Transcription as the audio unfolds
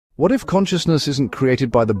What if consciousness isn't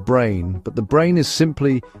created by the brain, but the brain is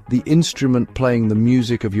simply the instrument playing the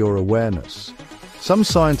music of your awareness? Some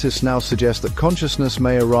scientists now suggest that consciousness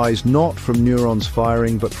may arise not from neurons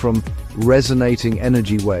firing, but from resonating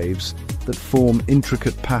energy waves that form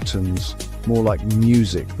intricate patterns, more like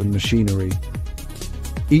music than machinery.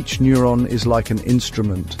 Each neuron is like an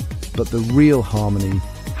instrument, but the real harmony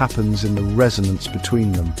happens in the resonance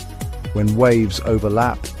between them, when waves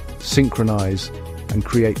overlap, synchronize, and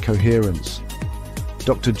create coherence.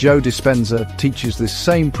 Dr. Joe Dispenza teaches this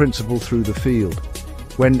same principle through the field.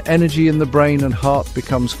 When energy in the brain and heart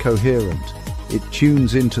becomes coherent, it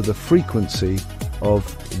tunes into the frequency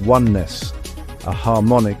of oneness, a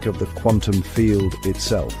harmonic of the quantum field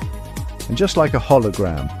itself. And just like a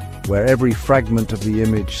hologram, where every fragment of the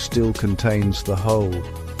image still contains the whole,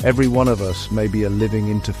 every one of us may be a living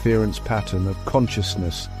interference pattern of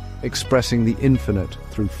consciousness expressing the infinite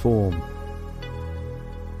through form.